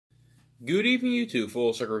Good evening, YouTube.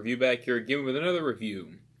 Full Circle Review back here again with another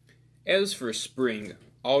review. As for spring,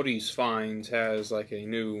 Aldi's Finds has like a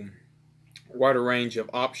new wider range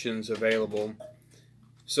of options available.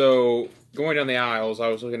 So, going down the aisles, I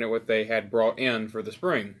was looking at what they had brought in for the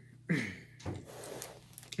spring.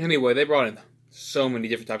 Anyway, they brought in so many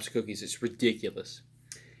different types of cookies, it's ridiculous.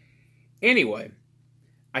 Anyway,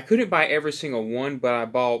 I couldn't buy every single one, but I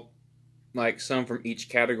bought like some from each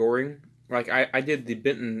category. Like, I did the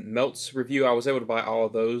Benton Melts review. I was able to buy all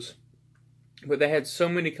of those. But they had so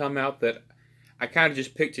many come out that I kind of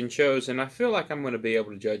just picked and chose, and I feel like I'm going to be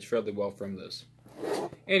able to judge fairly well from this.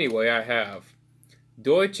 Anyway, I have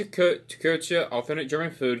Deutsche Kirche, Authentic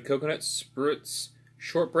German Food, Coconut Spritz,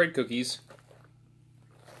 Shortbread Cookies.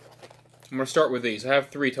 I'm going to start with these. I have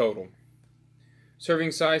 3 total.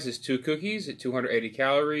 Serving size is 2 cookies at 280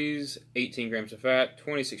 calories, 18 grams of fat,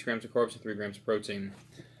 26 grams of carbs, and 3 grams of protein.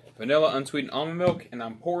 Vanilla unsweetened almond milk, and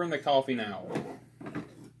I'm pouring the coffee now.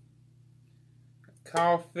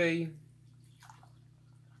 Coffee.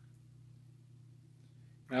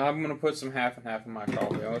 Now I'm gonna put some half and half in my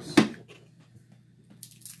coffee.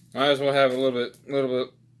 Might as well have a little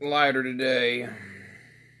bit lighter today.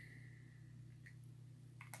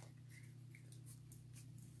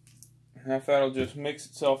 Half that'll just mix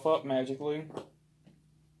itself up magically.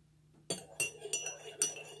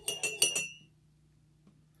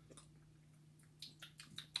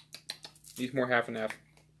 These more half and half.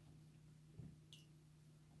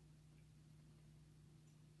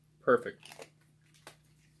 Perfect.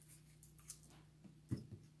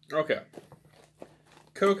 Okay.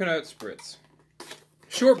 Coconut Spritz.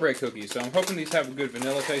 Shortbread cookies, so I'm hoping these have a good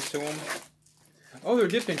vanilla taste to them. Oh, they're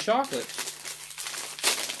dipped in chocolate.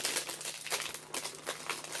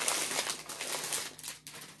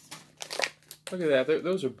 Look at that.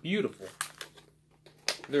 Those are beautiful.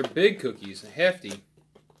 They're big cookies and hefty.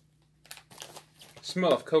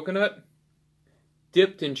 Smell of coconut,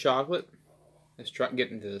 dipped in chocolate. Let's try and get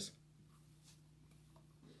into this.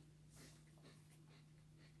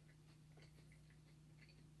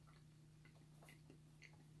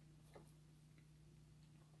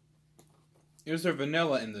 Is there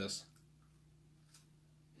vanilla in this?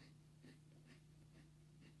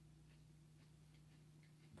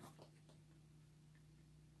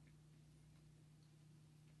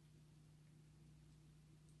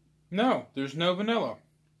 No, there's no vanilla,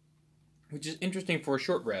 which is interesting for a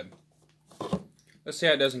shortbread. Let's see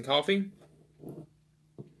how it does in coffee.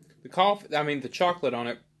 The chocolate on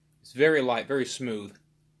it is very light, very smooth.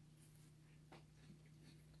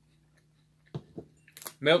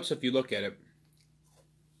 Melts if you look at it.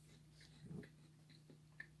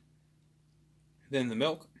 Then the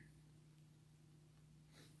milk.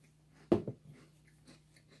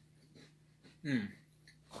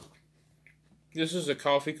 This is a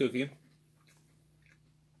coffee cookie.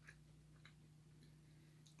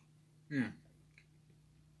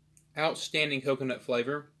 Outstanding coconut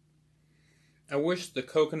flavor. I wish the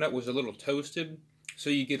coconut was a little toasted so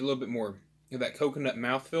you get a little bit more of that coconut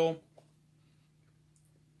mouthfeel.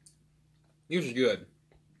 These are good.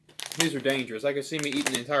 These are dangerous. I could see me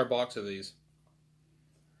eating an entire box of these.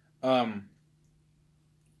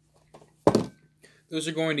 Those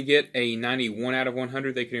are going to get a 91 out of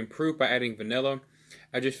 100. They could improve by adding vanilla.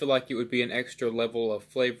 I just feel like it would be an extra level of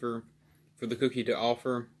flavor for the cookie to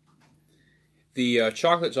offer. The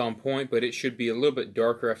chocolate's on point, but it should be a little bit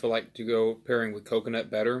darker. I feel like to go pairing with coconut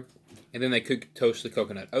better. And then they could toast the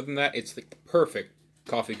coconut. Other than that, it's the perfect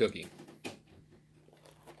coffee cookie.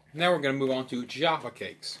 Now we're going to move on to Jaffa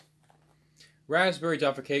cakes. Raspberry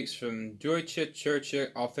Jaffa cakes from Deutsche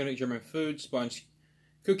Kirche, Authentic German Food, sponge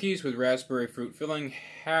cookies with raspberry fruit filling,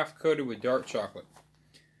 half coated with dark chocolate.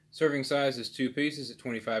 Serving size is 2 pieces at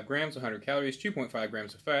 25 grams, 100 calories, 2.5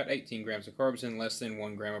 grams of fat, 18 grams of carbs, and less than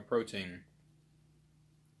 1 gram of protein.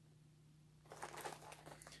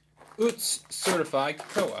 UTZ Certified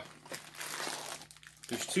Cocoa.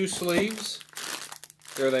 There's 2 sleeves.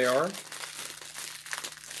 There they are.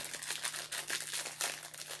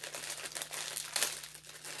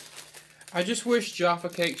 I just wish Jaffa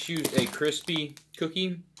cakes used a crispy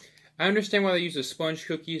cookie. I understand why they use the sponge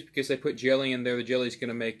cookies, because they put jelly in there. The jelly's going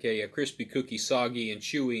to make a crispy cookie soggy and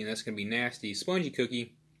chewy, and that's going to be nasty. Spongy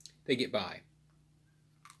cookie, they get by.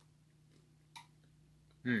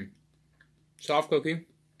 Soft cookie.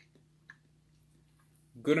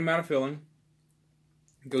 Good amount of filling.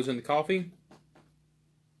 Goes in the coffee.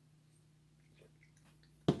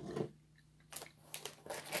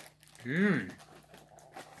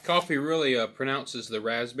 Coffee really pronounces the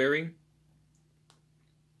raspberry.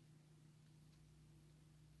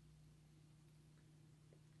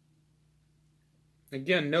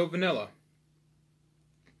 Again, no vanilla.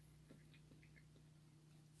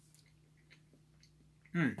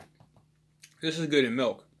 This is good in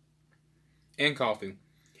milk and coffee.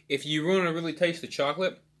 If you want to really taste the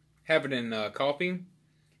chocolate, have it in coffee.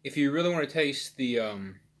 If you really want to taste the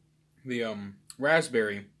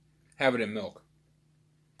raspberry, have it in milk.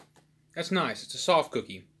 That's nice. It's a soft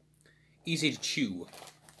cookie. Easy to chew.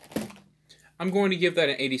 I'm going to give that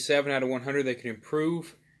an 87 out of 100. They could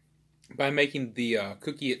improve by making the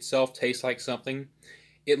cookie itself taste like something.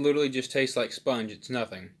 It literally just tastes like sponge. It's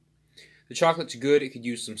nothing. The chocolate's good. It could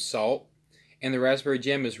use some salt. And the raspberry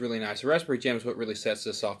jam is really nice. The raspberry jam is what really sets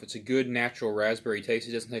this off. It's a good natural raspberry taste.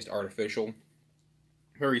 It doesn't taste artificial.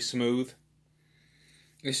 Very smooth.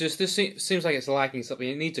 It's just, this seems like it's lacking something.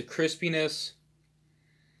 It needs a crispiness,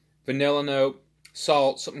 vanilla note,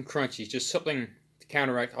 salt, something crunchy. Just something to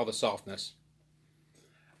counteract all the softness.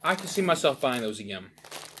 I can see myself buying those again.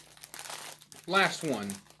 Last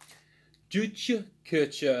one.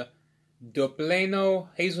 Doppelino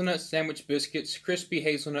hazelnut sandwich biscuits, crispy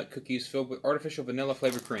hazelnut cookies filled with artificial vanilla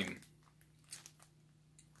flavored cream.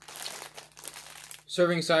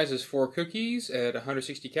 Serving size is 4 cookies at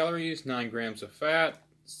 160 calories, 9 grams of fat,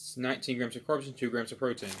 19 grams of carbs, and 2 grams of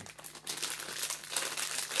protein.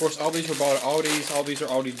 Of course, all these were bought at Aldi's. All these are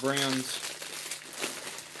Aldi brands.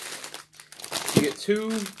 You get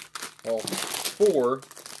 4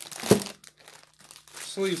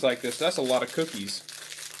 sleeves like this. That's a lot of cookies.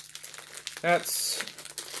 That's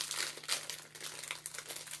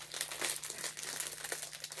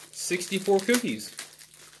 64 cookies.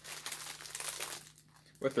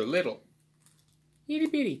 But they're little. Itty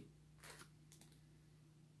bitty.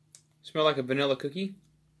 Smell like a vanilla cookie.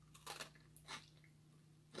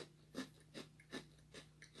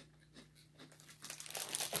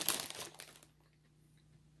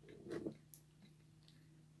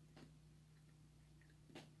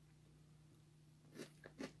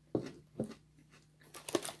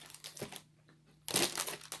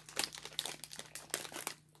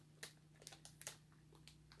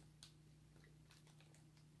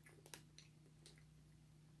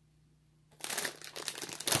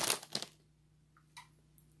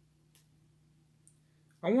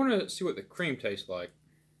 I want to see what the cream tastes like.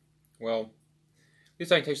 Well, at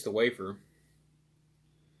least I can taste the wafer.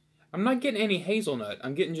 I'm not getting any hazelnut.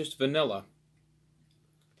 I'm getting just vanilla.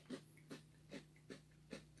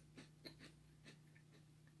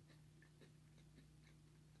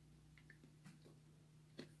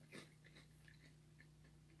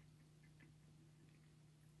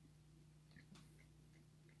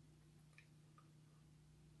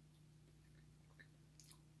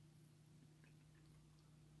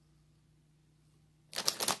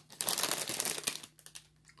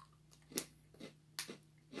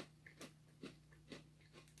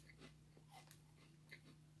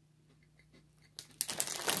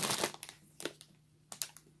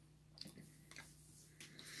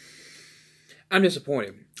 I'm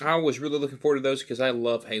disappointed. I was really looking forward to those because I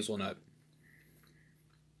love hazelnut.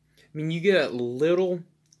 I mean, you get a little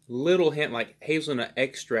hint, like hazelnut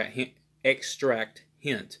extract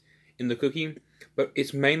hint in the cookie, but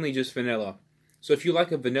it's mainly just vanilla. So if you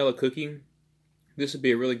like a vanilla cookie, this would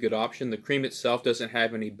be a really good option. The cream itself doesn't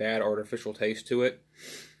have any bad artificial taste to it.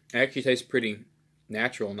 It actually tastes pretty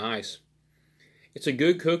natural, nice. It's a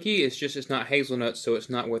good cookie, it's not hazelnut, so it's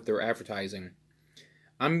not what they're advertising.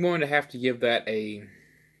 I'm going to have to give that a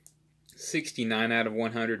 69 out of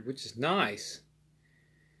 100, which is nice.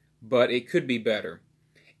 But it could be better.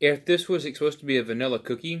 If this was supposed to be a vanilla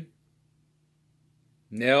cookie,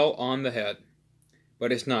 nail on the head.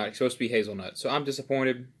 But it's not. It's supposed to be hazelnut. So I'm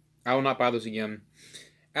disappointed. I will not buy those again.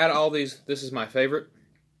 Out of all these, this is my favorite.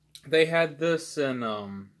 They had this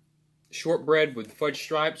in shortbread with fudge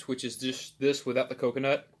stripes, which is just this without the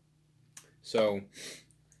coconut. So...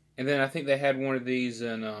 And then I think they had one of these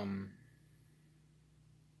in, I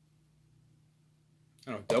don't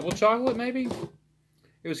know, double chocolate maybe?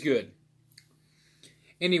 It was good.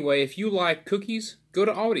 Anyway, if you like cookies, go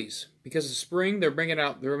to Aldi's. Because of spring, they're bringing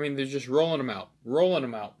out, they're just rolling them out. Rolling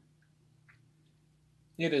them out.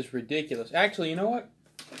 It is ridiculous. Actually, you know what?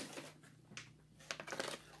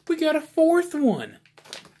 We got a 4th one.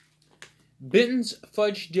 Benton's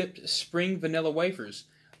Fudge Dipped Spring Vanilla Wafers.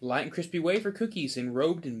 Light and crispy wafer cookies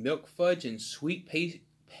enrobed in milk fudge and sweet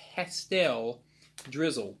pastel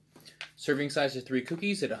drizzle. Serving size of 3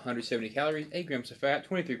 cookies at 170 calories, 8 grams of fat,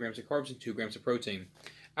 23 grams of carbs, and 2 grams of protein.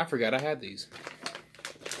 I forgot I had these.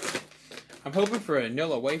 I'm hoping for a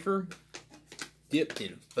vanilla wafer dipped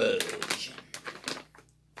in fudge.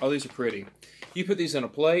 Oh, these are pretty. You put these on a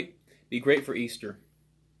plate, be great for Easter.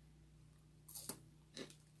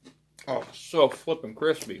 Oh, so flippin'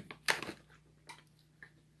 crispy.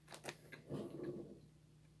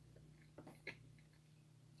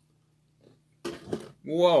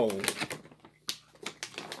 Whoa.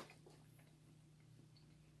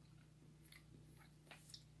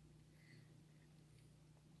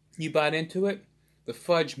 You bite into it, the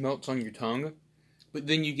fudge melts on your tongue, but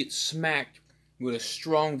then you get smacked with a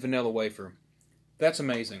strong vanilla wafer. That's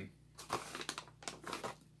amazing.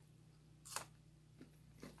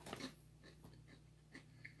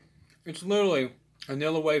 It's literally a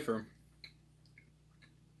vanilla wafer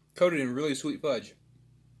coated in really sweet fudge.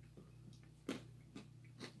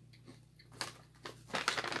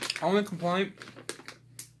 Only complaint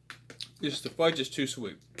is the fudge is too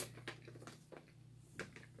sweet.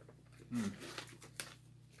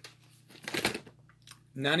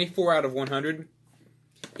 94 out of 100.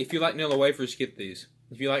 If you like vanilla wafers, get these.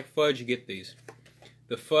 If you like fudge, get these.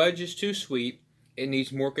 The fudge is too sweet. It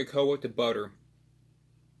needs more cocoa to butter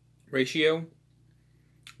ratio.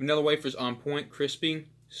 Vanilla wafer's on point, crispy,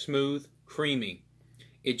 smooth, creamy.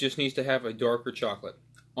 It just needs to have a darker chocolate.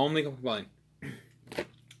 Only complaint.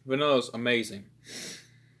 Vanilla's amazing.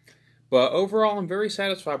 But overall, I'm very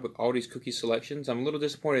satisfied with Aldi's cookie selections. I'm a little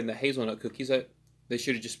disappointed in the hazelnut cookies. They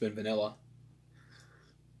should have just been vanilla.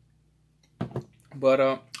 But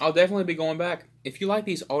I'll definitely be going back. If you like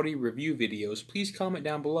these Aldi review videos, please comment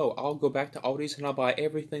down below. I'll go back to Aldi's and I'll buy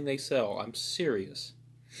everything they sell. I'm serious.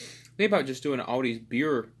 Maybe about just doing an Aldi's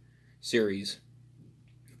beer series.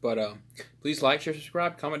 But please like, share,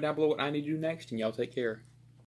 subscribe, comment down below what I need to do next, and y'all take care.